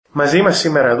Μαζί μας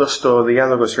σήμερα εδώ στο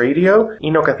Διάλογος Radio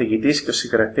είναι ο καθηγητής και ο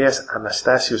συγγραφέας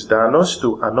Αναστάσιος Ντάνος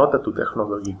του Ανώτατου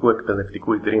Τεχνολογικού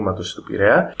Εκπαιδευτικού Ιδρύματος του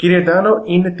Πειραιά. Κύριε Ντάνο,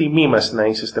 είναι τιμή μας να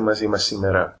είσαστε μαζί μας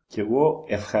σήμερα. Και εγώ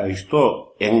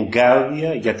ευχαριστώ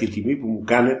εγκάρδια για τη τιμή που μου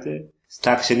κάνετε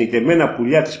στα ξενιτεμένα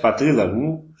πουλιά της πατρίδας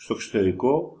μου στο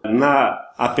εξωτερικό να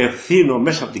απευθύνω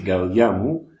μέσα από την καρδιά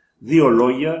μου δύο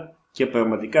λόγια και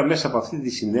πραγματικά μέσα από αυτή τη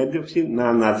συνέντευξη να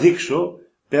αναδείξω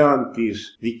πέραν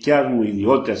της δικιάς μου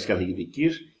ιδιότητας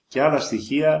καθηγητικής και άλλα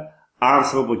στοιχεία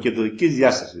ανθρωποκεντρικής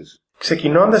διάστασης.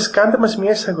 Ξεκινώντας, κάντε μας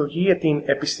μια εισαγωγή για την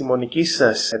επιστημονική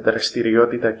σας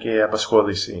δραστηριότητα και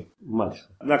απασχόληση. Μάλιστα.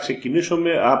 Να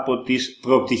ξεκινήσουμε από τις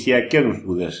προπτυχιακές μου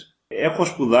σπουδές. Έχω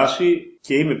σπουδάσει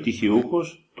και είμαι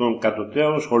πτυχιούχος των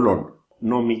κατωτέρων σχολών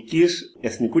νομικής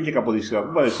Εθνικού και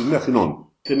Καποδιστριακού Πανεπιστημίου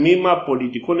Αθηνών, τμήμα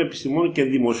Πολιτικών Επιστημών και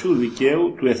Δημοσίου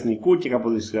Δικαίου του Εθνικού και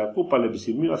Καποδιστριακού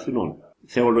Πανεπιστημίου Αθηνών,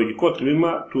 θεολογικό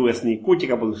τμήμα του Εθνικού και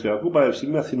Καποδιστριακού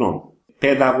Πανεπιστημίου Αθηνών,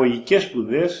 παιδαγωγικές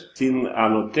σπουδές στην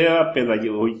Ανωτέρα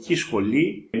Παιδαγωγική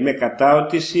Σχολή με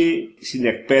κατάρτιση στην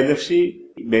εκπαίδευση,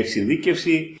 με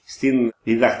εξειδίκευση στην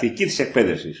διδακτική της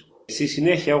εκπαίδευσης. Στη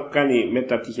συνέχεια έχω κάνει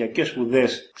μεταπτυχιακές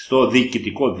σπουδές στο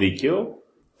διοικητικό δίκαιο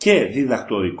και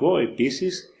διδακτορικό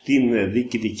επίσης στην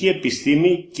διοικητική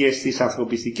επιστήμη και στις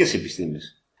ανθρωπιστικές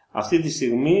επιστήμες. Αυτή τη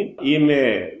στιγμή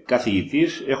είμαι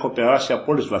καθηγητής, έχω περάσει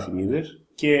από όλες τις βαθμίδες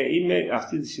και είμαι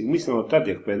αυτή τη στιγμή στην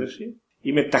ανωτάτη εκπαίδευση.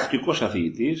 Είμαι τακτικός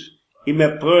αφηγητής,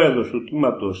 είμαι πρόεδρος του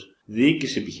τμήματος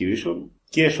διοίκησης επιχειρήσεων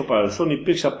και στο παρελθόν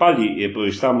υπήρξα πάλι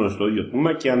προϊστάμενος στο ίδιο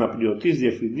τμήμα και αναπληρωτής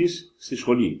διευθυντής στη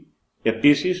σχολή.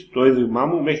 Επίσης, το ίδρυμά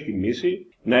μου με έχει τιμήσει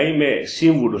να είμαι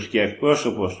σύμβουλος και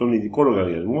εκπρόσωπος στον ειδικό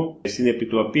λογαριασμό, στην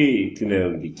Επιτροπή την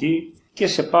Ερευνητική και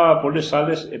σε πάρα πολλές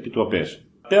άλλες επιτροπές.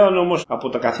 Πέραν όμως από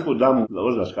τα καθήκοντά μου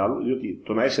ως δασκάλου, διότι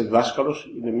το να είσαι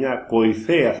δάσκαλος είναι μια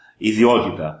κορυφαία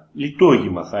ιδιότητα,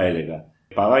 λειτουργήμα θα έλεγα.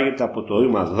 Παράγεται από το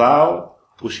ρήμα δάω,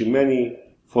 που σημαίνει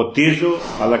φωτίζω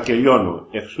αλλά και λιώνω,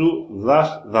 εξού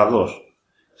δας δαδός.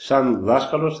 Σαν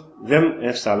δάσκαλος δεν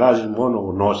ενσταλλάζεις μόνο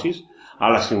γνώσεις,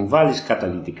 αλλά συμβάλλεις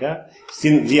καταλυτικά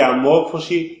στην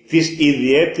διαμόρφωση της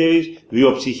ιδιαίτερης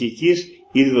βιοψυχικής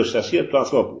ιδιοσυστασίας του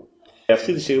ανθρώπου.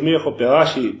 Αυτή τη στιγμή έχω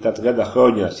περάσει τα 30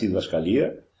 χρόνια στη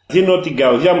διδασκαλία. Δίνω την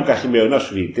καρδιά μου καθημερινά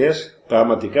στους φοιτητές.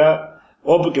 Πραγματικά,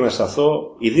 όπου και να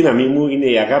σταθώ, η δύναμή μου είναι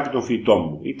η αγάπη των φοιτητών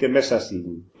μου. Είτε μέσα στην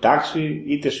τάξη,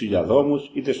 είτε στους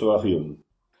διαδρόμους, είτε στο γραφείο μου.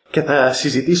 Και θα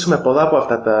συζητήσουμε πολλά από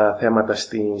αυτά τα θέματα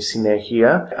στη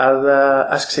συνέχεια, αλλά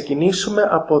ας ξεκινήσουμε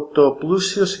από το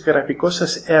πλούσιο συγγραφικό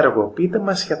σας έργο. Πείτε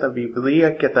μας για τα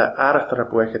βιβλία και τα άρθρα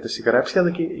που έχετε συγγράψει,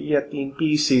 αλλά και για την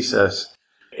ποίησή σας.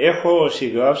 Έχω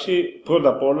συγγράψει πρώτα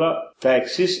απ' όλα τα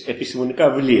εξής επιστημονικά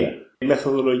βιβλία. Η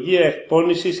μεθοδολογία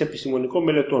εκπώνησης επιστημονικών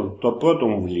μελετών, το πρώτο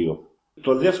μου βιβλίο.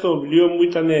 Το δεύτερο βιβλίο μου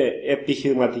ήταν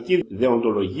επιχειρηματική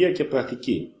δεοντολογία και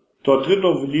πρακτική. Το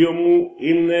τρίτο βιβλίο μου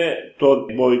είναι το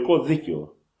εμπορικό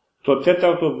δίκαιο. Το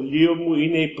τέταρτο βιβλίο μου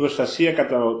είναι η προστασία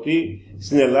καταναλωτή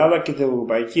στην Ελλάδα και την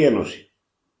Ευρωπαϊκή Ένωση.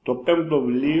 Το πέμπτο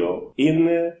βιβλίο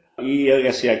είναι οι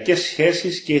εργασιακές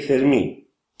σχέσεις και οι θεσμοί.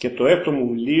 Και το έκτο μου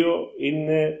βιβλίο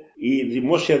είναι η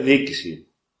δημόσια διοίκηση.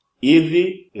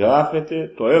 Ήδη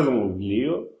γράφεται το έβδομο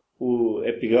βιβλίο που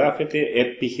επιγράφεται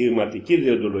επιχειρηματική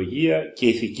δεοντολογία και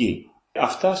ηθική.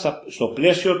 Αυτά στο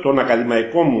πλαίσιο των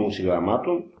ακαδημαϊκών μου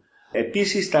συγγραμμάτων.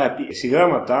 Επίσης τα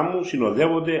συγγράμματά μου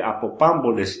συνοδεύονται από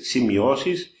πάμπολες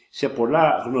σημειώσεις σε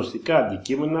πολλά γνωστικά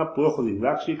αντικείμενα που έχω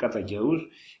διδάξει κατά καιρούς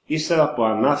ύστερα από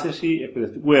ανάθεση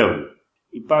εκπαιδευτικού έργου.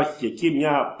 Υπάρχει και εκεί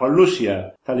μια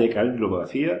παλούσια, θα λέει καλή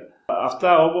βιβλιογραφία.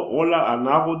 Αυτά όλα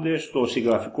ανάγονται στο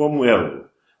συγγραφικό μου έργο.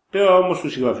 Πέρα όμως του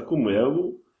συγγραφικού μου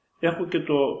έργου έχω και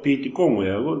το ποιητικό μου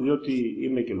έργο, διότι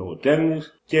είμαι και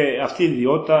λογοτέχνης και αυτή η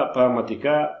ιδιότητα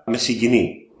πραγματικά με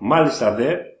συγκινεί. Μάλιστα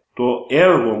το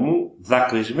έργο μου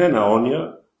 «Δακρυσμένα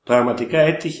όνειρα» πραγματικά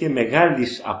έτυχε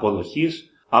μεγάλης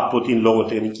αποδοχής από την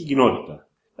λογοτεχνική κοινότητα.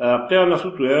 Πέραν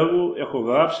αυτού του έργου έχω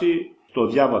γράψει «Το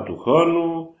διάβα του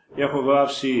χρόνου», έχω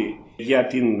γράψει για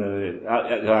την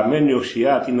γραμμένη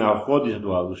οξιά, την αρχόντισσα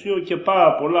του Αρουσίου και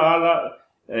πάρα πολλά άλλα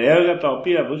έργα τα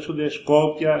οποία βρίσκονται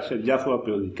σκόπια σε διάφορα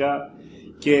περιοδικά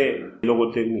και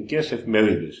λογοτεχνικές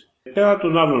εφημερίδες. Πέρα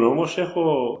των άλλων όμως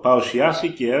έχω παρουσιάσει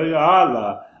και έργα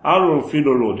άλλων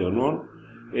φίλων λογοτεχνών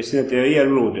στην εταιρεία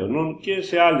λογοτεχνών και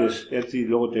σε άλλες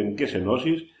λογοτεχνικές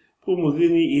ενώσεις που μου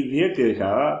δίνει ιδιαίτερη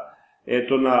χαρά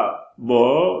το να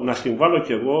μπορώ να συμβάλλω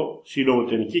κι εγώ στη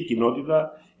λογοτεχνική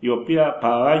κοινότητα η οποία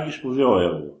παράγει σπουδαίο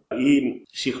έργο. Η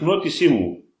συχνότησή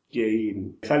μου και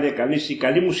θα λέει κανείς η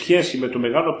καλή μου σχέση με τον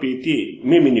μεγάλο ποιητή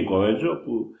Μίμη Νικορέτζο,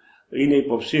 που είναι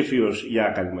υποψήφιος για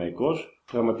ακαδημαϊκός,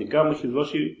 πραγματικά μου έχει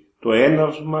δώσει το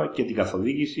έναυσμα και την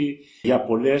καθοδήγηση για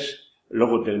πολλές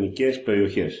λογοτεχνικές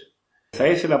περιοχές. Θα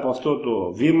ήθελα από αυτό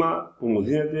το βήμα που μου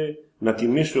δίνεται να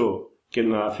τιμήσω και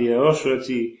να αφιερώσω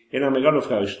έτσι ένα μεγάλο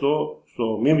ευχαριστώ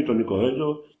στο Μίμη τον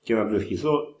Νικορέλο και να του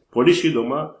ευχηθώ πολύ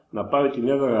σύντομα να πάρει την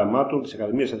έδρα γραμμάτων της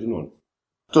Ακαδημίας Αθηνών.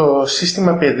 Το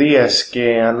σύστημα παιδείας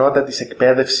και ανώτατης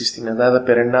εκπαίδευσης στην Ελλάδα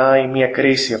περνάει μια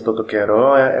κρίση αυτό το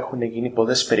καιρό. Έχουν γίνει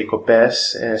πολλές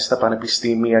περικοπές στα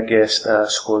πανεπιστήμια και στα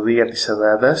σχολεία της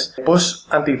Ελλάδας. Πώς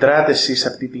αντιδράτε εσείς σε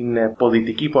αυτή την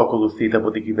πολιτική που ακολουθείται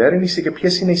από την κυβέρνηση και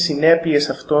ποιες είναι οι συνέπειες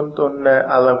αυτών των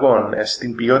αλλαγών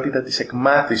στην ποιότητα της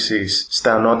εκμάθησης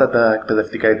στα ανώτατα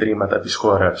εκπαιδευτικά ιδρύματα της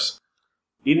χώρας?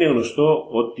 Είναι γνωστό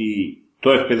ότι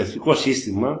το εκπαιδευτικό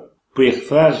σύστημα που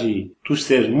εκφράζει τους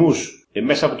θεσμούς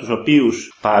μέσα από τους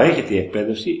οποίους παρέχεται η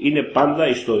εκπαίδευση είναι πάντα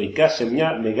ιστορικά σε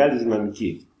μια μεγάλη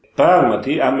δυναμική.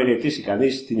 Πράγματι, αν μελετήσει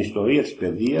κανείς την ιστορία της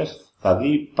παιδείας, θα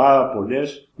δει πάρα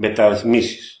πολλές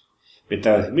μεταρρυθμίσεις.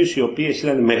 Μεταρρυθμίσεις οι οποίες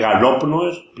ήταν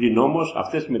μεγαλόπνοες, πλην όμως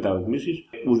αυτές οι μεταρρυθμίσεις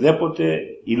ουδέποτε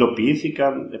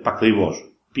υλοποιήθηκαν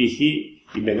επακριβώς. Π.χ.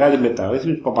 η μεγάλη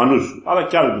μεταρρύθμιση του Παπανούσου, αλλά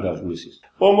και άλλες μεταρρυθμίσεις.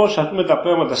 Όμως, ας δούμε τα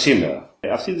πράγματα σήμερα.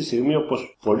 Αυτή τη στιγμή,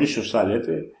 όπως πολύ σωστά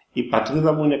λέτε, η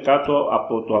πατρίδα μου είναι κάτω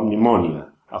από τα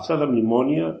μνημόνια. Αυτά τα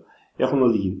μνημόνια έχουν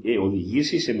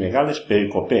οδηγήσει σε μεγάλες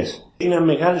περικοπές. Είναι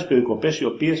μεγάλες περικοπές οι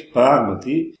οποίες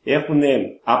πράγματι έχουν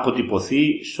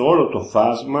αποτυπωθεί σε όλο το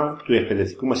φάσμα του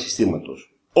εκπαιδευτικού μας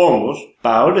συστήματος. Όμως,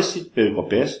 παρόλες τις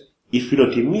περικοπές, η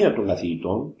φιλοτιμία των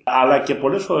καθηγητών, αλλά και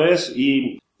πολλές φορές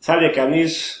θα έλεγε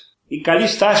κανείς, η καλή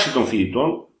στάση των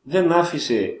φοιτητών δεν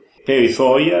άφησε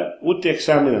περιθώρια ούτε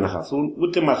εξάμηνα να χαθούν,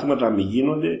 ούτε μαθήματα να μην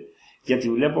γίνονται, γιατί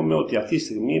βλέπουμε ότι αυτή τη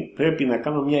στιγμή πρέπει να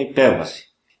κάνουμε μια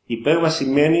υπέρβαση. Η υπέρβαση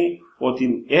σημαίνει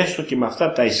ότι έστω και με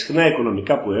αυτά τα ισχνά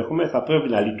οικονομικά που έχουμε θα πρέπει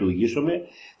να λειτουργήσουμε,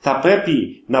 θα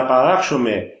πρέπει να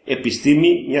παράξουμε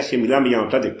επιστήμη, μιας και μιλάμε για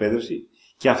ανωτάτη εκπαίδευση,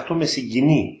 και αυτό με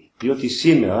συγκινεί, διότι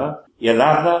σήμερα η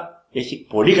Ελλάδα έχει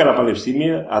πολύ καλά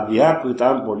πανεπιστήμια, αδιάκριτα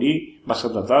αν πολλοί μας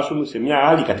κατατάσσουν σε μια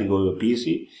άλλη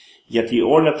κατηγοριοποίηση, γιατί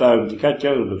όλα τα ερευνητικά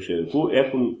κέντρα του εξωτερικού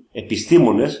έχουν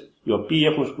επιστήμονες οι οποίοι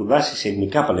έχουν σπουδάσει σε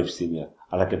ελληνικά πανεπιστήμια,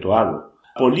 αλλά και το άλλο.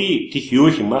 Πολλοί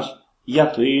τυχιούχοι μας,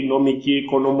 γιατροί, νομικοί,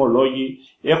 οικονομολόγοι,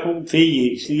 έχουν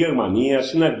φύγει στη Γερμανία,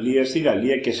 στην Αγγλία, στη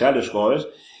Γαλλία και σε άλλες χώρες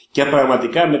και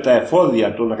πραγματικά με τα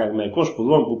εφόδια των ακαδημαϊκών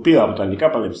σπουδών που πήραν από τα ελληνικά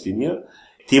πανεπιστήμια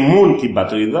τιμούν την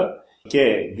πατρίδα και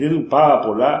δίνουν πάρα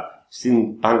πολλά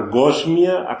στην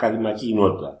παγκόσμια ακαδημαϊκή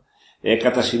κοινότητα.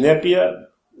 Κατά συνέπεια,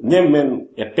 ναι μεν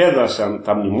επέδρασαν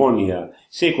τα μνημόνια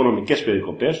σε οικονομικές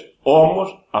περικοπές,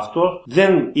 όμως αυτό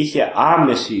δεν είχε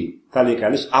άμεση, θα λέει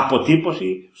κανείς,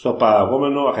 αποτύπωση στο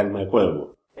παραγόμενο ακαδημαϊκό έργο.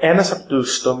 Ένας από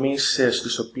τους τομείς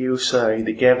στους οποίους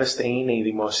ειδικεύεστε είναι η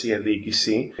δημόσια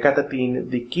διοίκηση. Κατά την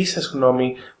δική σας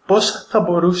γνώμη, πώς θα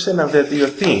μπορούσε να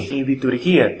βελτιωθεί η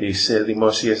λειτουργία της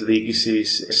δημόσιας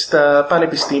διοίκησης στα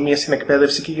πανεπιστήμια, στην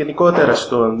εκπαίδευση και γενικότερα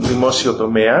στον δημόσιο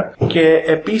τομέα, και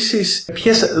επίσης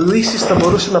ποιες λύσεις θα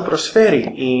μπορούσε να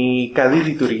προσφέρει η καλή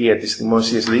λειτουργία της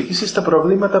δημόσιας διοίκησης στα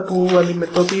προβλήματα που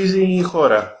αντιμετωπίζει η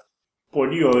χώρα?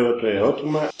 Πολύ ωραίο το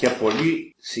ερώτημα και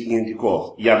πολύ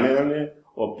συγκινητικό. Για μένα είναι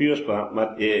ο οποίος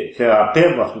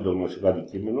θεραπεύω αυτό το δημοσιογραφικό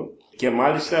αντικείμενο και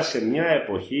μάλιστα σε μια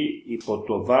εποχή υπό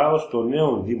το βάρος των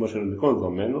νέων δημοσιονομικών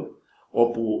δεδομένων,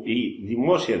 όπου η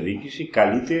δημόσια διοίκηση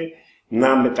καλείται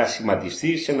να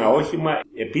μετασχηματιστεί σε ένα όχημα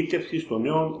επίτευξης των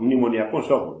νέων μνημονιακών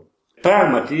στόχων.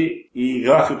 Πράγματι, η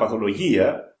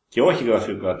γραφειοπαθολογία και όχι η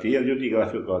γραφειοκρατία, διότι η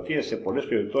γραφειοκρατία σε πολλές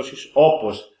περιπτώσεις,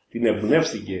 όπως την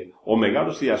εμπνεύστηκε ο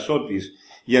μεγάλος διασώτης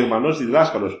Γερμανός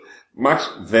διδάσκαλος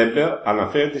Μαξ Βέμπερ,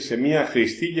 αναφέρεται σε μια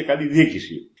χρηστή και καλή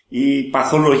διοίκηση. Η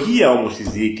παθολογία όμως της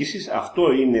διοίκησης,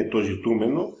 αυτό είναι το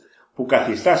ζητούμενο που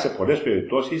καθιστά σε πολλές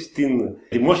περιπτώσεις την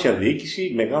δημόσια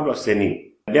διοίκηση μεγάλο ασθενή.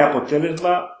 Με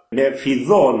αποτέλεσμα, με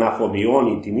φιδό να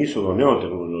αφομοιώνει την είσοδο νέων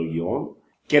τεχνολογιών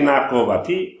και να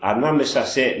ακροβατεί ανάμεσα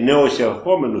σε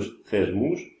νεοεισερχόμενους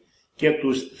θεσμούς και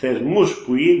τους θεσμούς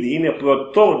που ήδη είναι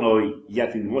πρωτόγνωροι για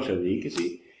τη δημόσια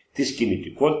διοίκηση, της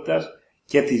κινητικότητας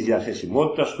και της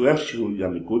διαθεσιμότητας του έμψυχου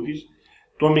δυναμικού της,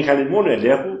 των μηχανισμών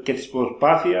ελέγχου και της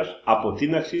προσπάθειας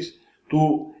αποτείναξης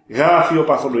του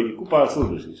γραφειοπαθολογικού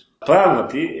παρελθόντος της.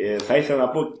 Πράγματι, θα ήθελα να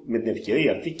πω με την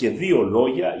ευκαιρία αυτή και δύο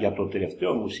λόγια για το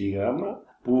τελευταίο μου σύγγραμμα,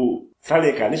 που θα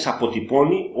λέει κανείς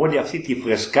αποτυπώνει όλη αυτή τη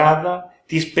φρεσκάδα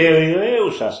της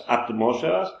περιραίουσας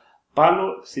ατμόσφαιρας πάνω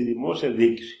στη δημόσια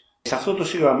διοίκηση. Σε αυτό το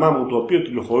σύγγραμμά μου, το οποίο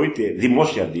τηλεφορείται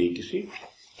δημόσια διοίκηση,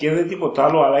 και δεν είναι τίποτα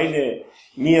άλλο, αλλά είναι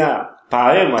μια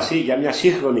παρέμβαση για μια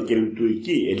σύγχρονη και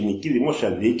λειτουργική ελληνική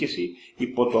δημόσια διοίκηση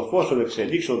υπό το φως των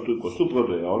εξελίξεων του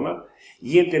 21ου αιώνα,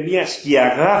 γίνεται μια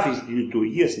σκιαγράφηση της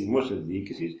λειτουργίας της δημόσιας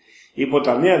διοίκησης υπό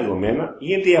τα νέα δεδομένα,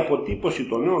 γίνεται η αποτύπωση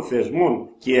των νέων θεσμών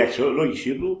και η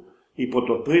αξιολόγησή του υπό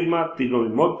το πρίσμα της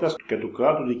νομιμότητας και του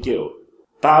κράτους δικαίου.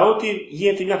 παρότι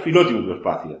γίνεται μια φιλότιμη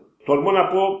προσπάθεια. Τολμώ να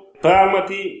πω,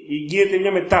 πράγματι γίνεται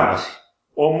μια μετάβαση.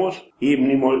 Όμως οι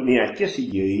μνημονιακές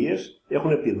συγκυρίες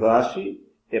έχουν επιδράσει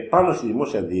επάνω στη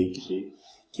δημόσια διοίκηση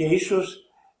και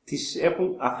ίσως τις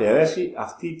έχουν αφαιρέσει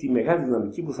αυτή τη μεγάλη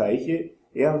δυναμική που θα είχε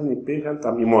εάν δεν υπήρχαν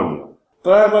τα μνημόνια.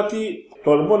 Πράγματι,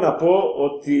 τολμώ να πω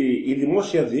ότι η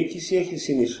δημόσια διοίκηση έχει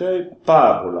συνεισφέρει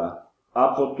πάρα πολλά.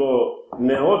 Από το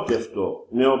νεότευτο,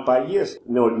 νεοπαγές,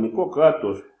 νεοελληνικό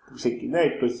κράτος που ξεκινάει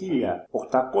το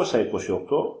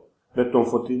 1828 με τον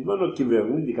φωτισμένο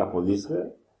κυβερνήτη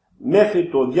Καποδίστρια, μέχρι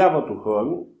το διάβα του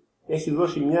χρόνου έχει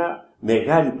δώσει μια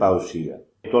μεγάλη παρουσία.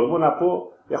 Τολμώ να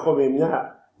πω, έχουμε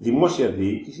μια δημόσια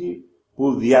διοίκηση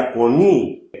που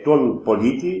διακονεί τον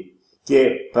πολίτη και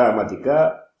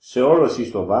πραγματικά σε όλο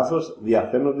το βάθος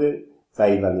διαφαίνονται τα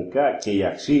ιδανικά και οι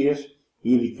αξίες,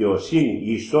 η δικαιοσύνη,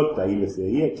 η ισότητα, η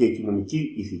ελευθερία και η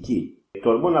κοινωνική ηθική.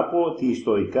 Τολμώ να πω ότι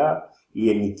ιστορικά η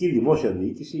ελληνική δημόσια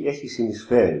διοίκηση έχει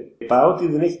συνεισφέρει. Παρότι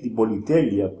δεν έχει την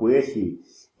πολυτέλεια που έχει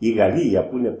η Γαλλία,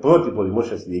 που είναι πρότυπο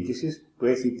δημόσιας διοίκησης, που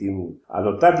έχει την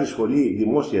ανωτάτη σχολή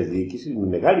δημόσιας διοίκησης με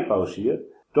μεγάλη παρουσία.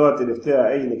 Τώρα τελευταία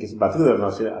έγινε και στην πατρίδα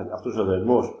μας αυτός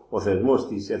ο θεσμός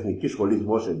της Εθνικής Σχολής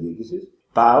Δημόσιας Διοίκησης.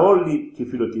 Παρόλη τη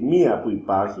φιλοτιμία που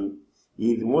υπάρχει,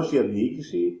 η δημόσια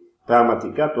διοίκηση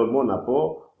πραγματικά τολμώ να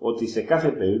πω ότι σε κάθε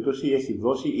περίπτωση έχει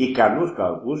δώσει ικανούς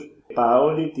καρπούς,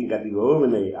 παρόλη την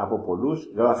κατηγορούμενη από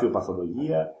πολλούς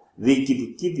γραφειοπαθολογία,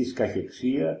 διοικητική της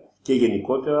καχεξία και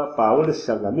γενικότερα παρόλες τις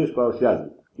αδυναμίες που παρουσιάζει.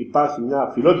 Υπάρχει μια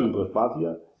φιλότιμη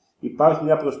προσπάθεια, υπάρχει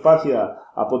μια προσπάθεια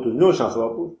από τους νέους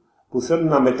ανθρώπους που θέλουν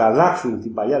να μεταλλάξουν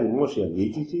την παλιά δημόσια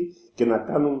διοίκηση και να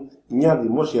κάνουν μια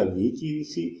δημόσια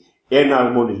διοίκηση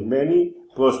εναρμονισμένη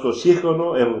προς το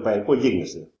σύγχρονο ευρωπαϊκό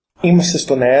γίγνεσθε. Είμαστε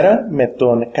στον αέρα με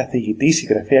τον καθηγητή,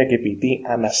 συγγραφέα και ποιητή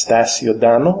Αναστάσιο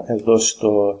Ντάνο, εδώ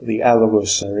στο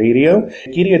Διάλογος Radio.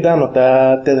 Κύριε Ντάνο,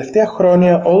 τα τελευταία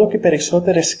χρόνια όλο και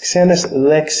περισσότερες ξένες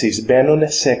λέξεις μπαίνουν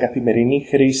σε καθημερινή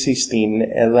χρήση στην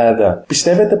Ελλάδα.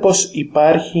 Πιστεύετε πως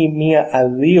υπάρχει μία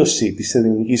αλλίωση της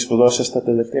ελληνικής γλώσσας τα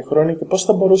τελευταία χρόνια και πώς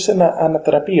θα μπορούσε να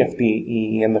ανατραπεί αυτή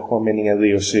η ενδεχόμενη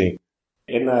αλλίωση?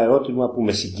 Ένα ερώτημα που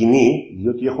με συγκινεί,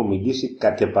 διότι έχω μιλήσει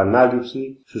κατ'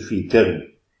 επανάληψη στους φοιτητές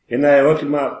μου. Ένα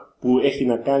ερώτημα που έχει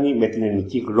να κάνει με την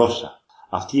ελληνική γλώσσα.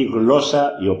 Αυτή η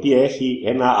γλώσσα η οποία έχει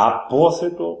ένα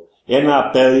απόθετο, ένα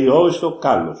απεριόριστο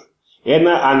κάλος.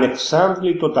 Ένα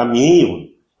ανεξάντλητο ταμιείον.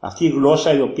 Αυτή η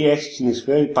γλώσσα η οποία έχει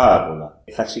συνεισφέρει πάρα πολλά.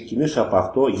 Θα ξεκινήσω από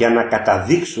αυτό για να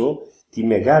καταδείξω τη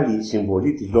μεγάλη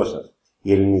συμβολή της γλώσσας.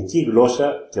 Η ελληνική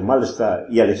γλώσσα και μάλιστα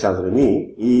η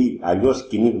Αλεξανδρινή ή αλλιώς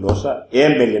κοινή γλώσσα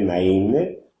έμελε να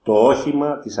είναι το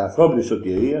όχημα της ανθρώπινης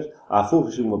σωτηρίας αφού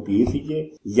χρησιμοποιήθηκε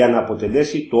για να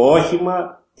αποτελέσει το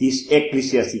όχημα της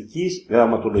εκκλησιαστικής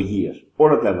γραμματολογίας.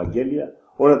 Όλα τα Ευαγγέλια,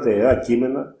 όλα τα Ιερά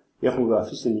Κείμενα έχουν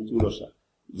γραφεί στην ελληνική γλώσσα.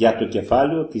 Για το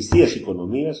κεφάλαιο της Θείας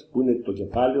Οικονομίας που είναι το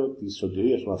κεφάλαιο της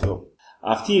σωτηρίας του ανθρώπου.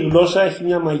 Αυτή η γλώσσα έχει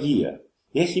μια μαγεία,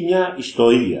 έχει μια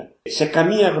ιστορία. Σε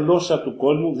καμία γλώσσα του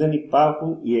κόσμου δεν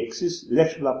υπάρχουν οι εξής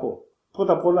λέξεις που θα πω.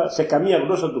 Πρώτα απ' όλα, σε καμία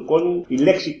γλώσσα του κόσμου η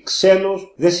λέξη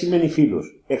ξένος δεν σημαίνει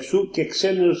φίλος. Εξού και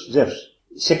ξένος Ζεύς.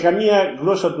 Σε καμία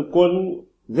γλώσσα του κόσμου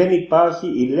δεν υπάρχει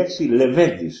η λέξη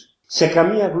λεβέντης. Σε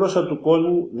καμία γλώσσα του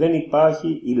κόσμου δεν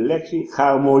υπάρχει η λέξη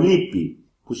χαρμολύπη,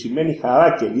 που σημαίνει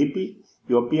χαρά και λύπη,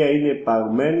 η οποία είναι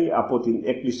παρμένη από την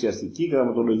εκκλησιαστική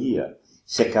γραμματολογία.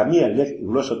 Σε καμία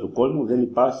γλώσσα του κόσμου δεν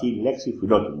υπάρχει η λέξη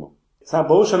φιλότιμο. Θα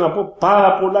μπορούσα να πω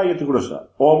πάρα πολλά για τη γλώσσα.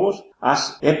 Όμως,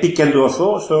 ας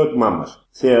επικεντρωθώ στο ερώτημά μας.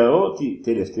 Θεωρώ ότι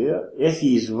τελευταία έχει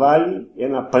εισβάλει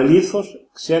ένα πλήθος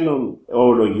ξένων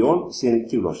ορολογιών στην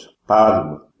ελληνική γλώσσα.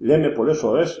 Παράδειγμα, λέμε πολλές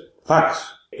φορές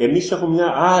φάξ. Εμείς έχουμε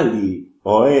μια άλλη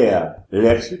ωραία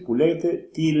λέξη που λέγεται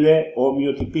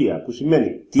τηλεομοιοτυπία, που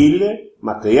σημαίνει τηλε,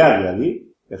 μακριά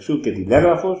δηλαδή, εξού και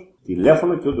τηλέγραφος,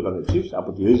 τηλέφωνο και ούτω καθεξής,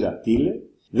 από τη ρίζα τηλε.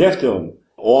 Δεύτερον,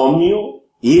 όμοιο,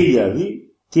 ή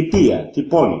δηλαδή τυπία,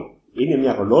 τυπώνει. Είναι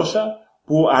μια γλώσσα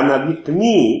που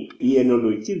αναδεικνύει η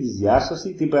ενολογική της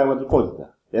διάσταση την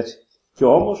πραγματικότητα. Έτσι. Και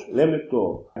όμως λέμε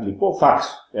το αγγλικό fax.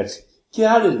 Έτσι. Και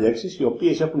άλλες λέξεις οι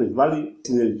οποίες έχουν εισβάλει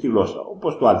στην ελληνική γλώσσα.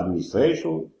 Όπως το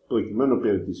administration, το κειμένο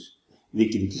περί της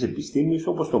διοικητικής επιστήμης,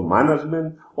 όπως το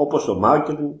management, όπως το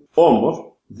marketing.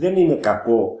 Όμως δεν είναι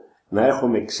κακό να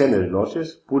έχουμε ξένες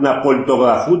γλώσσες που να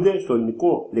πολιτογραφούνται στο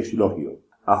ελληνικό λεξιλόγιο.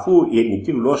 Αφού η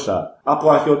ελληνική γλώσσα από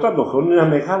αρχαιοτά των χρόνων είναι ένα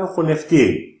μεγάλο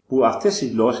χωνευτήρι που αυτές οι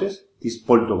γλώσσες τις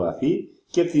πολιτογραφεί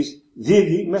και τις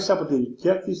δίδει μέσα από τη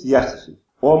δικιά της διάσταση.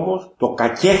 Όμως το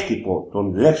κακέκτυπο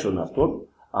των λέξεων αυτών,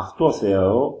 αυτό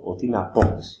θεωρώ ότι είναι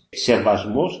απόκληση.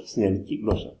 Σεβασμός στην ελληνική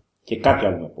γλώσσα. Και κάτι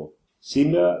άλλο να πω.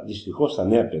 Σήμερα δυστυχώς τα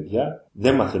νέα παιδιά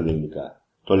δεν μαθαίνουν ελληνικά.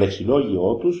 Το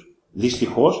λεξιλόγιό τους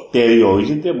δυστυχώς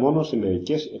περιορίζεται μόνο σε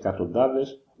μερικές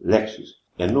εκατοντάδες λέξεις.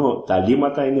 Ενώ τα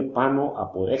λίμματα είναι πάνω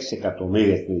από 6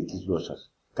 εκατομμύρια στην ελληνική γλώσσα.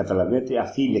 Καταλαβαίνετε,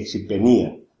 αυτή η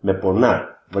λεξιπενία με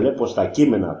πονά. Βλέπω στα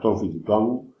κείμενα των φοιτητών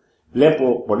μου,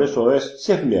 βλέπω πολλές φορές στις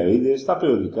εφημερίδες, στα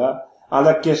περιοδικά,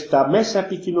 αλλά και στα μέσα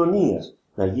επικοινωνίας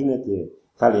να γίνεται,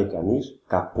 θα λέει κανείς,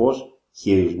 κακός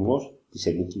χειρισμός της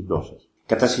ελληνικής γλώσσας.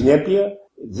 Κατά συνέπεια,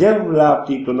 δεν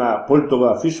βλάπτει το να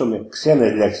πολιτογραφήσουμε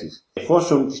ξένες λέξεις.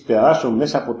 Εφόσον τις περάσω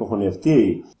μέσα από το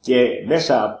χωνευτήρι και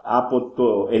μέσα από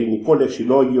το ελληνικό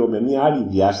λεξιλόγιο με μια άλλη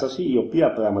διάσταση, η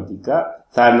οποία πραγματικά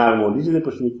θα αναρμονίζεται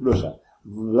προς την ελληνική γλώσσα.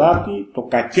 Βλάπτει το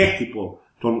κακέκτυπο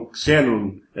των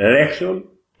ξένων λέξεων,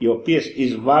 οι οποίες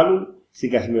εισβάλλουν στην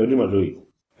καθημερινή μας ζωή.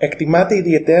 Εκτιμάται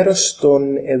ιδιαιτέρως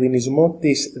τον ελληνισμό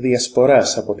της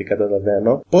διασποράς, από ό,τι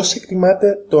καταλαβαίνω. Πώς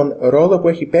εκτιμάτε τον ρόλο που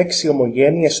έχει παίξει η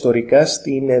ομογένεια ιστορικά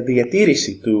στην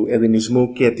διατήρηση του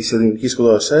ελληνισμού και της ελληνικής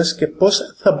γλώσσας και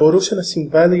πώς θα μπορούσε να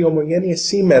συμβάλλει η ομογένεια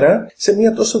σήμερα σε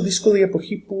μια τόσο δύσκολη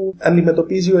εποχή που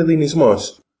αντιμετωπίζει ο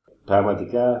ελληνισμός?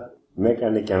 Πραγματικά με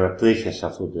έκανε και ανατρίχια σε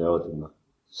αυτό το ερώτημα.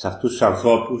 Σε αυτούς τους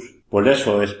ανθρώπους πολλές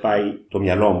φορές πάει το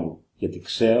μυαλό μου, γιατί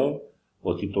ξέρω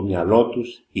ότι το μυαλό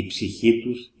τους, η ψυχή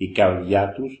τους, η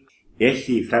καρδιά τους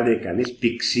έχει, θα λέει κανείς,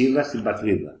 πηξίδα στην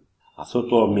πατρίδα. Αυτό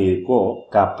το ομηρικό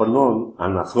καπνών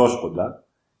αναθρόσκοντα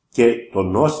και το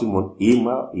νόστιμο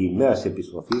ύμα, η ημέρα της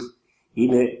επιστροφής,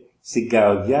 είναι στην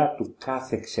καρδιά του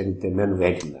κάθε ξενιτεμένου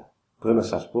Έλληνα. Πρέπει να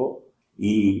σας πω,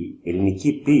 η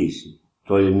ελληνική ποίηση,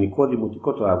 το ελληνικό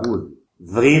δημοτικό τραγούδι,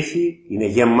 βρήθη, είναι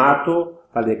γεμάτο,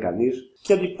 θα λέει κανείς,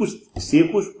 και δικούς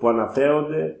στίχους που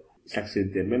αναφέρονται στα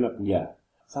ξενιτεμένα πουλιά.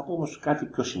 Θα πω όμως κάτι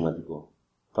πιο σημαντικό.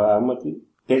 Πράγματι,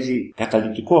 παίζει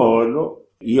καταλυτικό ρόλο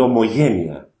η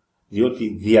ομογένεια, διότι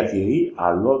διατηρεί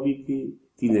αλόβητη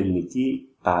την ελληνική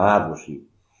παράδοση.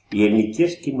 Οι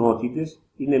ελληνικές κοινότητες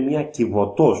είναι μια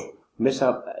κυβωτός.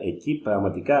 Μέσα εκεί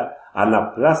πραγματικά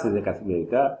αναπλάθεται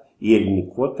καθημερινά η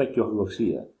ελληνικότητα και η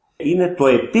ορθοδοξία. Είναι το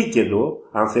επίκεντρο,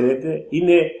 αν θέλετε,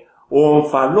 είναι ο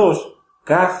ομφαλός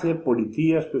κάθε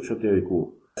πολιτείας του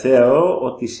εξωτερικού. Θεωρώ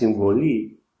ότι η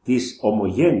συμβολή της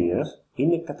ομογένειας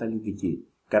είναι καταλυτική.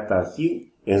 Καταρχήν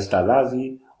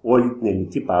ενσταλλάζει όλη την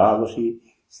ελληνική παράδοση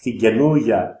στην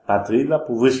καινούργια πατρίδα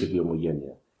που βρίσκεται η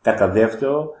ομογένεια. Κατά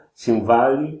δεύτερο,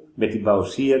 συμβάλλει με την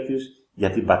παρουσία της για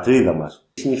την πατρίδα μας.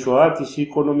 Η συνεισφορά της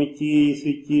οικονομική, η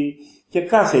ηθική και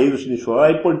κάθε είδους συνεισφορά,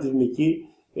 η πολιτισμική,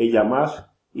 για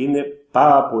μας είναι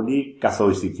πάρα πολύ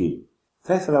καθοριστική.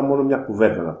 Θα ήθελα μόνο μια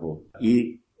κουβέντα να πω.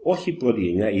 Όχι η πρώτη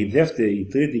γενιά, η δεύτερη, η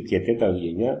τρίτη και η τέταρτη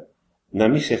γενιά να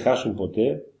μην ξεχάσουν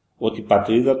ποτέ ότι η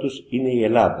πατρίδα τους είναι η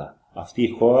Ελλάδα. Αυτή η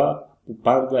χώρα που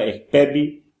πάντα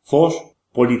εκπέμπει φως,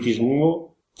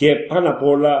 πολιτισμό και πάνω απ'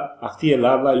 όλα αυτή η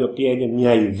Ελλάδα η οποία είναι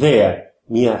μια ιδέα,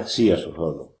 μια αξία στον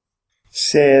χρόνο.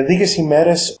 Σε λίγες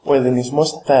ημέρες ο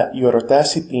ελληνισμός θα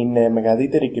γιορτάσει την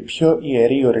μεγαλύτερη και πιο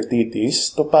ιερή γιορτή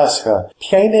της, το Πάσχα.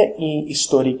 Ποια είναι η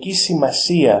ιστορική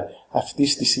σημασία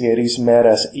αυτής της ιερής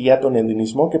μέρας για τον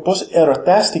ελληνισμό και πώς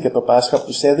ερωτάστηκε το Πάσχα από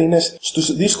τους Έλληνες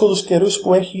στους δύσκολους καιρούς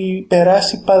που έχει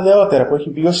περάσει παλαιότερα, που έχει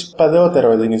βιώσει παλαιότερα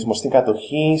ο ελληνισμός, στην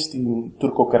κατοχή, στην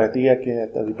τουρκοκρατία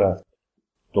κτλ.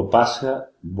 Το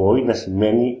Πάσχα μπορεί να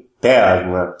σημαίνει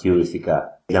πέρασμα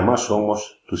κυριολεκτικά. Για μας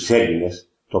όμως τους Έλληνες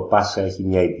το Πάσχα έχει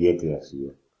μια ιδιαίτερη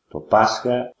αξία. Το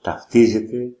Πάσχα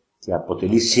ταυτίζεται και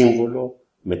αποτελεί σύμβολο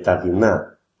με τα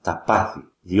δεινά, τα πάθη.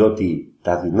 Διότι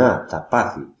τα δεινά, τα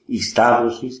πάθη, η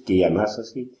Σταύρωση και η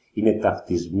Ανάσταση είναι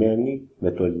ταυτισμένοι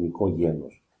με το ελληνικό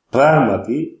γένος.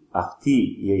 Πράγματι, αυτή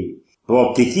η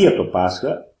προοπτική για το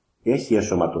Πάσχα έχει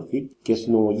ενσωματωθεί και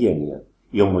στην ομογένεια.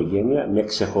 Η ομογένεια με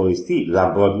ξεχωριστή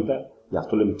λαμπρότητα, γι'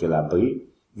 αυτό λέμε και λαμπρή,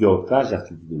 γιορτάζει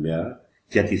αυτή την ημέρα,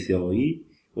 γιατί θεωρεί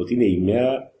ότι είναι η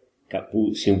μέρα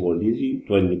που συμβολίζει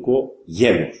το ελληνικό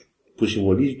γένος, που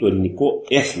συμβολίζει το ελληνικό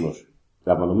έθνος,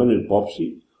 λαμβανομένο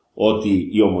υπόψη ότι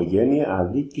η ομογένεια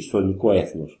ανήκει στο ελληνικό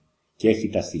έθνος και έχει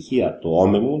τα στοιχεία το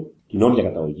όμεμον, την όμοια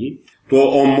καταγωγή, το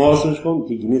ομόθρησκον,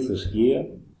 την κοινή θρησκεία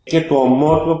και το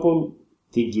ομότροπον,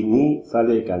 την κοινή, θα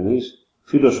λέει κανείς,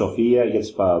 φιλοσοφία για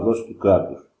τις παραδόσεις του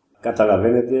κράτους.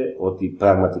 Καταλαβαίνετε ότι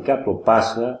πραγματικά το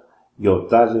Πάσχα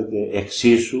γιορτάζεται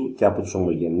εξίσου και από τους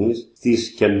ομογενείς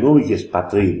στις καινούργιες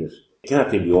πατρίδες. Και να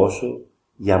τελειώσω,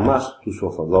 για μας τους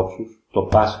Ορθοδόξους, το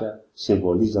Πάσχα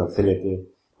συμβολίζει, αν θέλετε,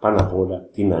 πάνω απ' όλα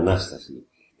την Ανάσταση.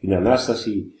 Την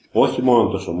Ανάσταση όχι μόνο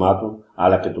των σωμάτων,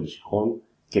 αλλά και των ψυχών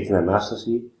και την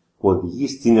Ανάσταση που οδηγεί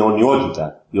στην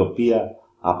αιωνιότητα, η οποία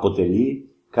αποτελεί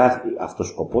αυτό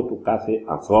σκοπό του κάθε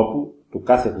ανθρώπου, του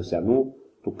κάθε χριστιανού,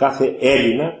 του κάθε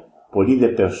Έλληνα, πολύ δε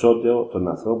περισσότερο των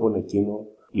ανθρώπων εκείνων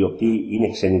οι οποίοι είναι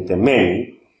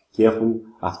ξενιτεμένοι και έχουν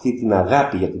αυτή την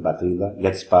αγάπη για την πατρίδα, για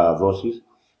τις παραδόσεις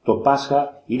το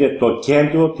Πάσχα είναι το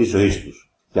κέντρο της ζωής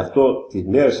τους. Γι' αυτό τις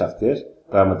μέρες αυτές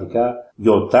πραγματικά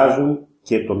γιορτάζουν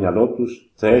και το μυαλό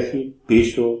τους τρέχει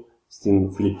πίσω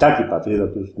στην φιλτάτη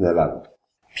πατρίδα τους, στην Ελλάδα.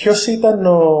 Ποιος ήταν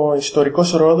ο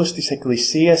ιστορικός ρόλος της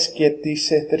Εκκλησίας και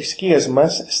της θρησκείας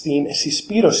μας στην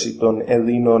συσπήρωση των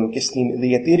Ελλήνων και στην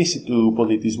διατήρηση του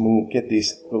πολιτισμού και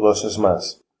της γλώσσας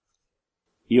μας?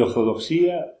 Η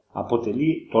Ορθοδοξία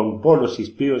αποτελεί τον πόλο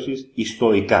συσπήρωσης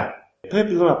ιστορικά.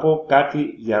 Πρέπει να πω κάτι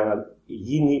για να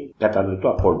γίνει κατανοητό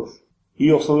από όλους.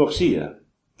 Η Ορθοδοξία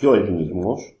και ο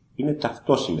Ελληνισμός είναι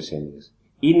ταυτόσιμες έννοιες.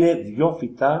 Είναι δυο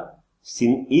φυτά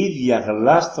στην ίδια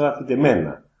γλάστρα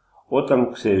φυτεμένα.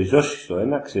 Όταν ξεριζώσεις το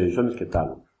ένα, ξεριζώνεις και το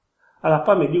άλλο. Αλλά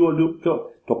πάμε λίγο πιο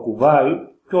το κουβάρι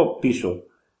πιο πίσω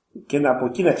και από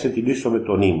εκεί να ξετυλίσουμε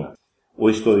το νήμα. Ο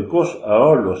ιστορικός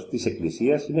ρόλος της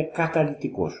Εκκλησίας είναι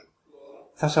καταλυτικός.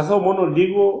 Θα σας δω μόνο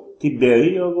λίγο την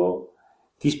περίοδο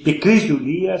της πικρής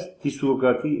δουλείας της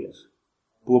Τουρκοκρατίας,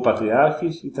 που ο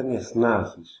Πατριάρχης ήταν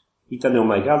εθνάρχης, ήταν ο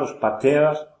μεγάλος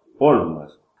πατέρας όλων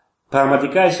μας.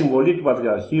 Πραγματικά η συμβολή του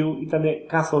Πατριαρχείου ήταν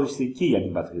καθοριστική για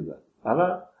την πατρίδα.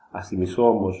 Αλλά ας θυμηθώ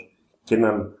όμως και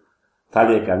έναν, θα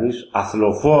έλεγε κανείς,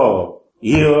 αθλοφόρο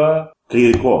ήρωα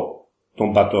κληρικό,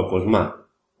 τον Πατροκοσμά.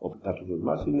 Ο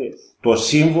Πατροκοσμάς είναι το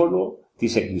σύμβολο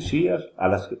της Εκκλησίας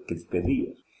αλλά και της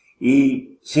παιδείας. Η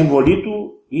συμβολή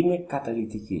του είναι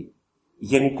καταλυτική.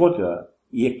 Γενικότερα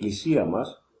η Εκκλησία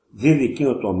μας δίδει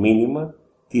εκείνο το μήνυμα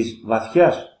της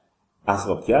βαθιάς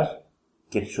ανθρωπιάς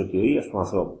και της σωτηρίας του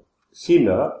ανθρώπου.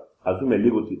 Σήμερα, ας δούμε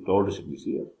λίγο το όλο της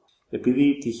Εκκλησίας,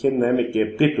 επειδή τυχαίνει να είμαι και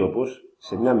επίτροπος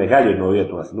σε μια μεγάλη ενορία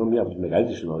των Αθηνών, μια από τις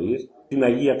μεγαλύτερες ενορίες, την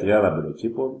Αγία Τριάδα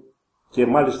Μπελοκήπων, και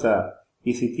μάλιστα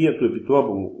η θητεία του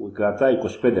επιτρόπου μου κρατάει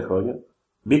 25 χρόνια,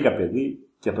 μπήκα παιδί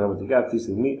και πραγματικά αυτή τη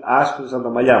στιγμή άσπρεζαν τα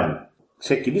μαλλιά μου.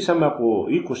 Ξεκινήσαμε από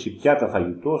 20 πιάτα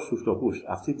φαγητό στους φτωχούς.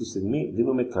 Αυτή τη στιγμή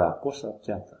δίνουμε 300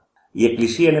 πιάτα. Η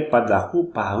Εκκλησία είναι πανταχού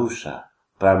παρούσα.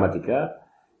 Πραγματικά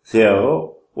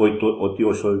θεωρώ ότι ο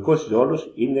ιστορικός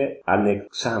ρόλος είναι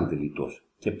ανεξάντλητος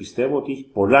και πιστεύω ότι έχει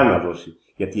πολλά να δώσει,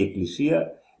 γιατί η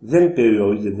Εκκλησία δεν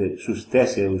περιορίζεται στους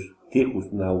 4 τοίχους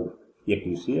του ναού. Η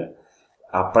Εκκλησία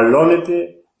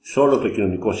απλώνεται σε όλο το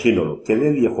κοινωνικό σύνολο και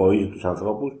δεν διαχωρίζει τους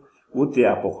ανθρώπους ούτε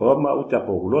από χρώμα, ούτε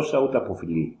από γλώσσα, ούτε από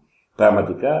φυλή.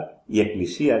 Πραγματικά η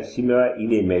Εκκλησία σήμερα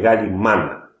είναι η μεγάλη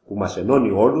μάνα που μας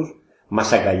ενώνει όλους,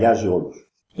 μας αγκαλιάζει όλους.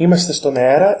 Είμαστε στον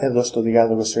αέρα, εδώ στο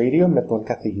Διάλογος Radio, με τον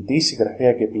καθηγητή,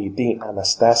 συγγραφέα και ποιητή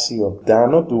Αναστάσιο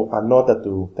Ντάνο του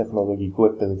Ανώτατου Τεχνολογικού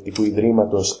Εκπαιδευτικού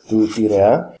Ιδρύματος του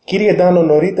Πειραιά. Κύριε Ντάνο,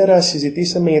 νωρίτερα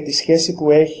συζητήσαμε για τη σχέση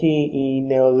που έχει η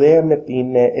νεολαία με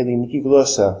την ελληνική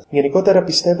γλώσσα. Γενικότερα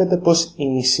πιστεύετε πως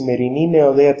η σημερινή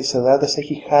νεολαία της Ελλάδας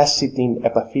έχει χάσει την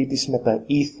επαφή της με τα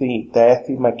ήθη, τα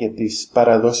έθιμα και τις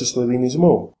παραδόσεις του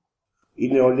ελληνισμού? Η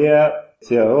νεολαία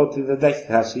θεωρώ ότι δεν τα έχει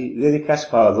χάσει, δεν έχει χάσει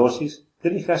παραδόσεις.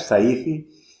 Δεν έχει χάσει τα ήθη,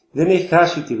 δεν έχει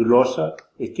χάσει τη γλώσσα.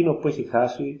 Εκείνο που έχει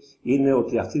χάσει είναι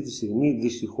ότι αυτή τη στιγμή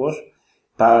δυστυχώς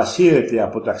παρασύρεται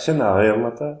από τα ξένα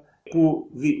ρεύματα που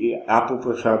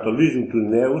αποπροσανατολίζουν τους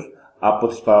νέους από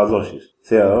τις παραδόσεις.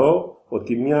 Θεωρώ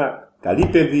ότι μια καλή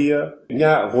παιδεία,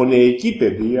 μια γονεϊκή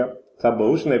παιδεία θα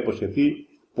μπορούσε να υποσχεθεί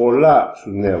πολλά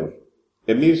στους νέους.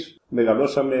 Εμείς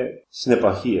μεγαλώσαμε στην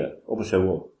επαρχία, όπως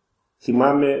εγώ.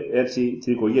 Θυμάμαι έτσι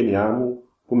την οικογένειά μου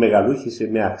που μεγαλούχησε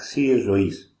με αξίες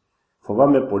ζωής.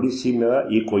 Φοβάμαι πολύ σήμερα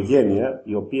η οικογένεια,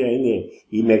 η οποία είναι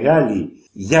η μεγάλη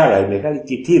γιάρα, η μεγάλη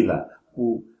κοιτίδα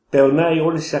που περνάει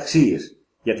όλες τις αξίες.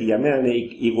 Γιατί για μένα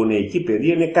η γονεϊκή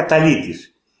παιδεία είναι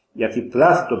καταλύτης. Γιατί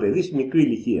πλάθει το παιδί στη μικρή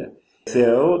ηλικία.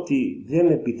 Θεωρώ ότι δεν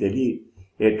επιτελεί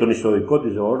τον ιστορικό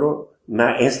της ρόλο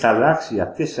να ενσταλλάξει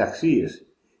αυτές τις αξίες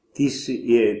της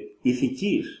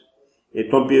ηθικής,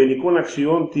 των πυρηνικών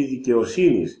αξιών της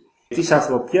δικαιοσύνης, της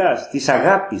ανθρωπιάς, της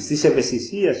αγάπης, της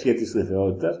ευαισθησίας και της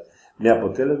ελευθερότητας, με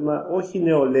αποτέλεσμα όχι η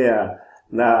νεολαία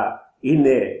να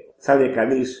είναι, θα λέει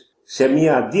κανείς, σε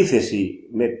μια αντίθεση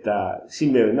με τα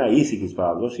σημερινά ήθη και τις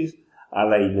παραδόσεις,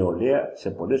 αλλά η νεολαία σε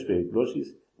πολλές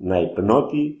περιπτώσεις να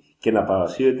υπνώτη και να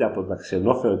παρασύρεται από τα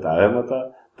ξενόφερτα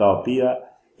ρεύματα, τα οποία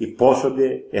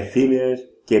υπόσχονται εφήμερες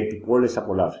και επιπόλαιες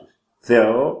απολαύσεις.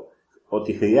 Θεωρώ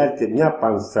ότι χρειάζεται μια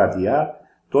πανστρατιά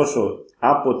τόσο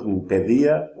από την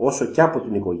παιδεία όσο και από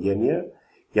την οικογένεια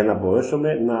για να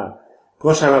μπορέσουμε να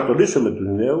προσανατολίσουμε τους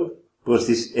νέους προς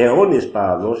τις αιώνιες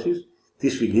παραδόσεις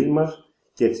της φυλής μας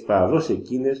και τις παραδόσεις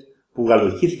εκείνες που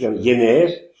γαλοχήθηκαν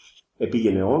γενεές επί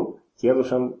γενεών και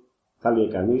έδωσαν, θα λέει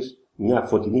κανείς, μια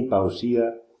φωτεινή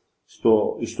παρουσία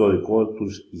στο ιστορικό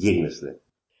τους γίγνεσθε.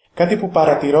 Κάτι που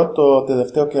παρατηρώ το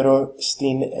τελευταίο καιρό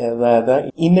στην Ελλάδα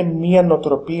είναι μια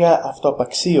νοοτροπία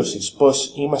αυτοαπαξίωσης,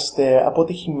 πως είμαστε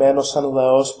αποτυχημένος σαν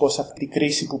λαός, πως αυτή η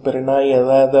κρίση που περνάει η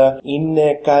Ελλάδα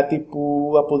είναι κάτι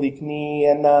που αποδεικνύει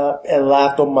ένα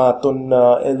ελάττωμα των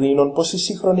Ελλήνων, πως η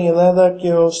σύγχρονη Ελλάδα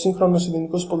και ο σύγχρονος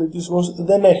ελληνικός πολιτισμός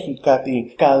δεν έχει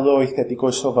κάτι καλό ή θετικό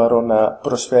ή σοβαρό να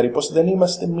προσφέρει, πως δεν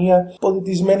είμαστε μια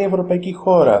πολιτισμένη ευρωπαϊκή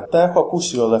χώρα. Τα έχω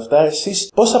ακούσει όλα αυτά.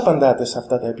 Εσείς πώς απαντάτε σε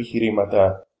αυτά τα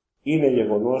επιχειρήματα? Είναι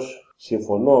γεγονός,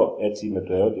 συμφωνώ έτσι με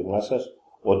το ερώτημά σας,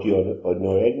 ότι ο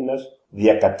νεοέλληνας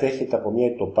διακατέχεται από μια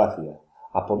ητοπάθεια,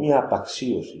 από μια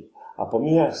απαξίωση, από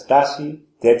μια στάση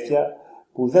τέτοια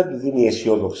που δεν του δίνει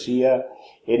αισιοδοξία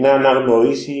να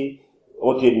αναγνωρίσει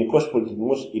ότι ο ελληνικός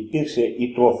πολιτισμός υπήρξε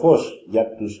η τροφός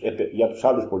για τους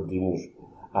άλλους πολιτισμούς.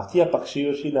 Αυτή η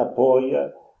απαξίωση είναι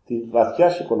απόρρια της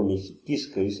βαθιάς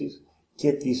οικονομικής κρίσης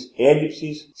και της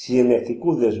έλλειψης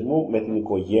συνενετικού δεσμού με την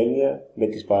οικογένεια, με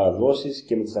τις παραδόσεις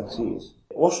και με τις αξίες.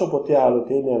 Όσο ποτέ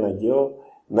άλλοτε είναι αναγκαίο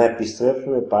να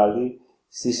επιστρέψουμε πάλι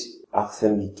στις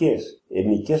αυθεντικές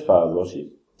ελληνικές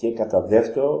παραδόσεις και κατά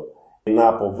δεύτερο να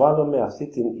αποβάλουμε αυτή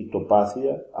την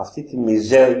ητοπάθεια, αυτή τη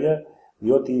μιζέρια,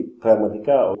 διότι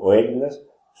πραγματικά ο Έλληνας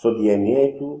στο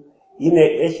DNA του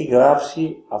έχει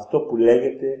γράψει αυτό που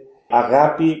λέγεται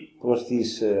αγάπη προς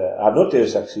τις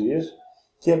ανώτερες αξίες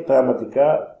και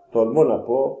πραγματικά τολμώ να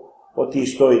πω ότι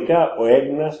ιστορικά ο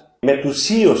Έλληνας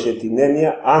μετουσίωσε την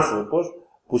έννοια άνθρωπος,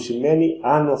 που σημαίνει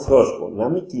άνω φρόσκο, να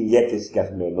μην κυλιέται στην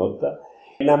καθημερινότητα,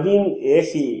 να μην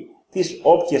έχει τις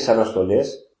όποιες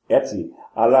αναστολές, έτσι,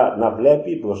 αλλά να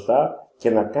βλέπει μπροστά και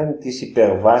να κάνει τις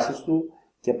υπερβάσεις του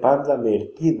και πάντα με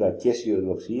ελπίδα και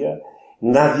αισιοδοξία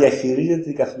να διαχειρίζεται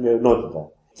την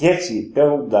καθημερινότητα. Και έτσι,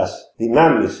 παίρνοντας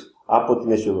δυνάμεις από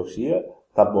την αισιοδοξία,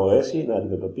 θα μπορέσει να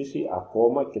αντιμετωπίσει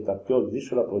ακόμα και τα πιο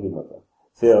δύσκολα προβλήματα.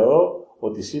 Θεωρώ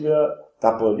ότι σήμερα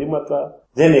τα προβλήματα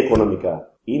δεν είναι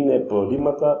οικονομικά. Είναι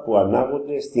προβλήματα που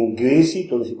ανάγονται στην κρίση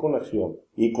των ηθικών αξιών.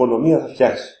 Η οικονομία θα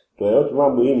φτιάξει. Το ερώτημά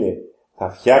μου είναι, θα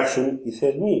φτιάξουν οι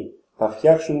θεσμοί, θα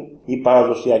φτιάξουν οι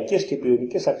παραδοσιακές και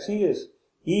πυρηνικές αξίες,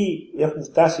 ή έχουν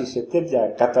φτάσει σε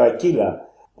τέτοια κατρακύλα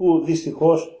που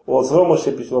δυστυχώς ο δρόμος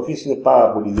της επιστροφής είναι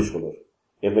πάρα πολύ δύσκολος.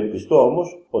 Ευελπιστώ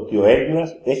όμως ότι ο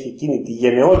Έλληνας έχει εκείνη τη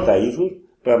γενναιότητα ήθους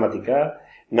πραγματικά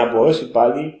να μπορέσει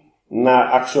πάλι να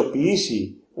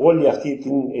αξιοποιήσει όλη αυτή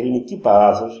την ελληνική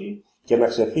παράδοση και να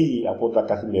ξεφύγει από τα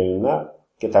καθημερινά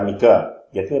και τα μικρά,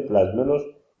 γιατί είναι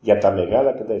πλασμένος για τα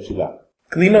μεγάλα και τα υψηλά.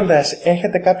 Κλείνοντας,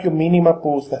 έχετε κάποιο μήνυμα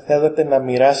που θα θέλετε να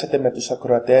μοιράσετε με τους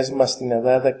ακροατές μας στην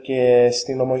Ελλάδα και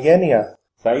στην Ομογένεια?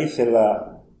 Θα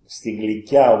ήθελα στη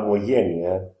γλυκιά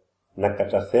Ομογένεια να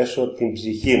καταθέσω την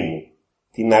ψυχή μου,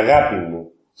 την αγάπη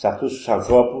μου σε αυτούς τους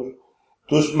ανθρώπους,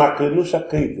 τους μακρινούς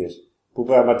ακρίτες, που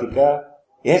πραγματικά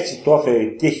έτσι το έφερε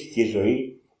η τύχη και η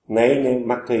ζωή να είναι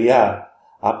μακριά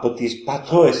από τις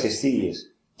πατρόες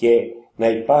αιστείες και να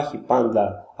υπάρχει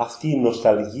πάντα αυτή η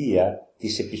νοσταλγία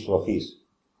της επιστροφής.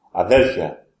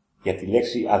 Αδέλφια, για τη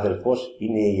λέξη αδελφός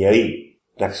είναι ιερή.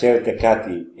 Να ξέρετε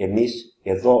κάτι, εμείς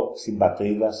εδώ στην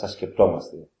πατρίδα σας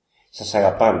σκεπτόμαστε. Σας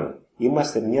αγαπάμε.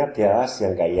 Είμαστε μια τεράστια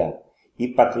αγκαλιά. Η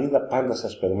πατρίδα πάντα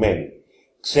σας περιμένει.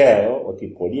 Ξέρω ότι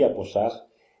πολλοί από εσάς,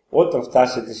 όταν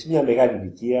φτάσετε σε μια μεγάλη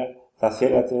ηλικία, θα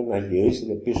θέλατε να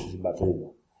γυρίσετε πίσω στην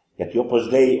πατρίδα. Γιατί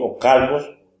όπως λέει ο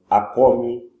κάλμος,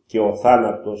 ακόμη και ο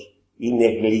θάνατος είναι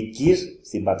γλυκής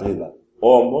στην πατρίδα.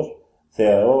 Όμως,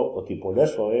 θεωρώ ότι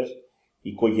πολλές φορές οι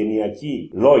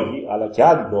οικογενειακοί λόγοι, αλλά και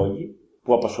άλλοι λόγοι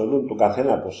που απασχολούν τον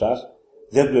καθένα από εσάς,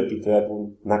 δεν του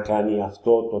επιτρέπουν να κάνει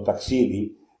αυτό το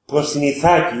ταξίδι προς την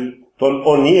Ιθάκη των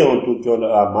ονείρων του και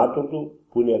οραμάτων του,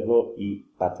 που είναι εδώ η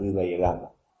πατρίδα η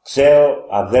Ελλάδα. Ξέρω,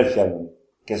 αδέρφια μου,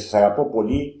 και σας αγαπώ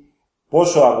πολύ,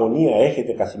 πόσο αγωνία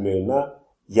έχετε καθημερινά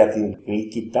για την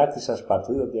γλυκητά της σας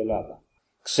πατρίδα την Ελλάδα.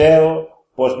 Ξέρω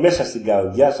πως μέσα στην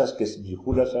καρδιά σας και στην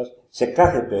ψυχούλα σας, σε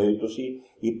κάθε περίπτωση,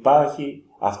 υπάρχει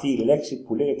αυτή η λέξη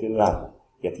που λέγεται Ελλάδα.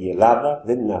 Γιατί η Ελλάδα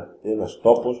δεν είναι ένας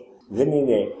τόπος, δεν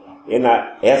είναι ένα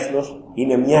έθνος,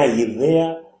 είναι μια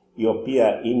ιδέα η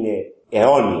οποία είναι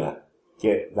αιώνια. Και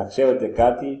να ξέρετε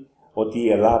κάτι, ότι η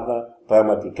Ελλάδα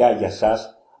πραγματικά για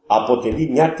σας αποτελεί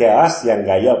μια τεράστια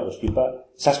αγκαλιά, όπως είπα,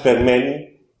 σας περιμένει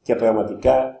και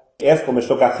πραγματικά εύχομαι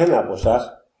στον καθένα από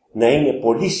εσάς να είναι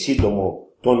πολύ σύντομο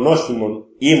το νόστιμο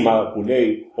ήμαρο που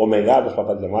λέει ο μεγάλος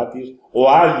Παπαντεμάτης, ο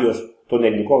Άγιος των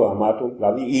ελληνικών γραμμάτων,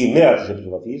 δηλαδή η ημέρα της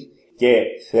επιστροφής, και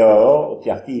θεωρώ ότι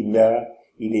αυτή η ημέρα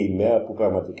είναι η ημέρα που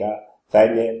πραγματικά θα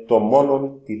είναι το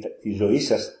μόνο της ζωής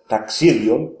σας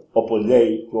ταξίδιον, όπως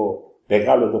λέει το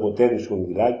μεγάλο λογοτέχνης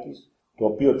Χονδυλάκης, το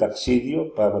οποίο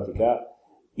ταξίδιο πραγματικά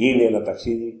είναι ένα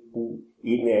ταξίδι που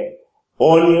είναι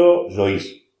όνειρο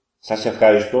ζωής. Σας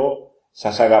ευχαριστώ,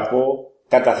 σας αγαπώ,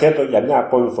 καταθέτω για μια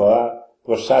ακόμη φορά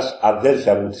προς σας,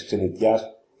 αδέλφια μου της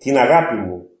ξενιτιάς, την αγάπη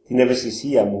μου, την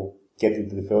ευαισθησία μου και την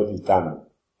τρυφαιότητά μου.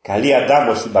 Καλή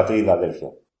αντάμωση στην πατρίδα,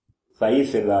 αδέλφια. Θα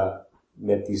ήθελα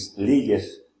με τις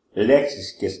λίγες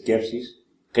λέξεις και σκέψεις,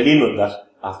 κλείνοντας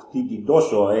αυτή την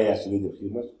τόσο ωραία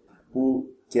συνέντευξή μας, που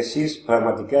κι εσείς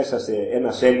πραγματικά είσαστε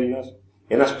ένας Έλληνας,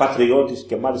 ένας πατριώτης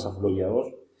και μάλιστα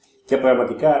φλογιαρός, και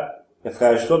πραγματικά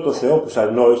ευχαριστώ τον Θεό που σας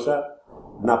γνώρισα,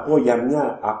 να πω για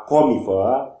μια ακόμη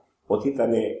φορά ότι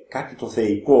ήταν κάτι το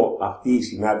θεϊκό αυτή η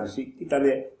συνάντηση, ήταν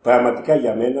πραγματικά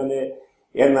για μένα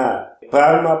ένα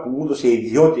πράγμα που μου έδωσε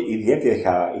ιδιαίτερη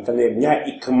χαρά. Ήταν μια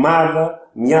ικμάδα,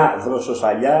 μια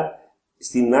δροσοσαλιά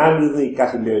στην άνυδρη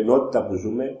καθημερινότητα που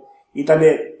ζούμε. Ήταν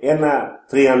ένα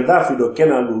τριαντάφυλλο και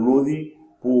ένα λουλούδι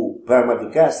που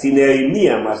πραγματικά στην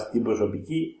ερημία μας την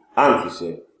προσωπική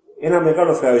άνθησε. Ένα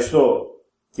μεγάλο ευχαριστώ,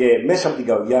 και μέσα από την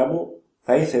καρδιά μου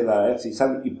θα ήθελα έτσι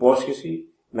σαν υπόσχεση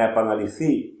να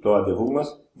επαναληφθεί το ραντεβού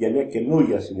μας για μια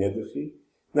καινούργια συνέντευξη,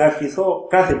 να ευχηθώ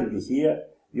κάθε επιτυχία,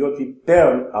 διότι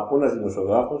πέραν από ένας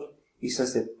δημοσιογράφος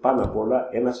είσαστε πάνω απ' όλα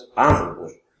ένας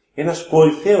άνθρωπος, ένας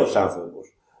κορυφαίος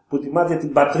άνθρωπος που τιμάτε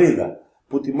την πατρίδα,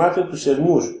 που τιμάτε τους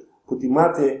ερμούς, που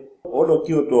τιμάτε όλο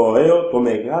εκείνο το ωραίο, το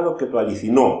μεγάλο και το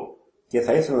αληθινό. Και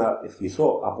θα ήθελα να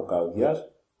ευχηθώ από καρδιάς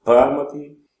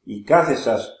πράγματι η κάθε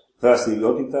σας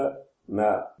δραστηριότητα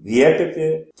να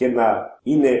διέπεται και να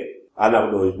είναι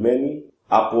αναγνωρισμένη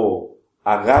από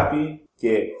αγάπη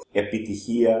και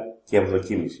επιτυχία και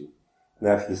ευδοκίμηση.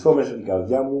 Να ευχηθώ μέσα στην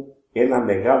καρδιά μου ένα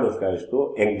μεγάλο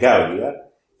ευχαριστώ εγκάρδια,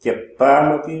 και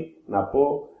πράγματι να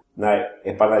πω να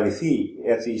επαναληφθεί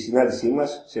έτσι η συνάντησή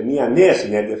μας σε μια νέα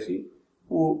συνέντευξη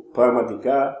που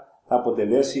πραγματικά θα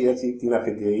αποτελέσει έτσι την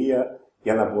αφετηρία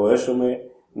για να μπορέσουμε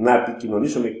να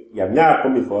επικοινωνήσουμε για μια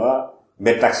ακόμη φορά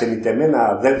με τα ξενιτεμένα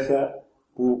αδέλφια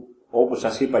που, όπως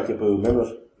σας είπα και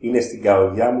προηγουμένως, είναι στην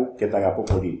καρδιά μου και τα αγαπώ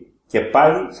πολύ. Και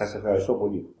πάλι σας ευχαριστώ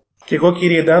πολύ. Και εγώ,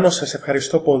 κύριε Ντάνο, σας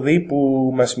ευχαριστώ πολύ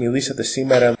που μας μιλήσατε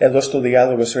σήμερα εδώ στο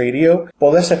Διάλογος Radio.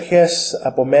 Πολλές ευχές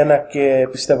από μένα και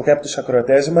πιστεύω και από τους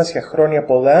ακροατές μας για χρόνια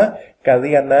πολλά,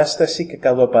 καλή Ανάσταση και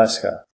καλό Πάσχα.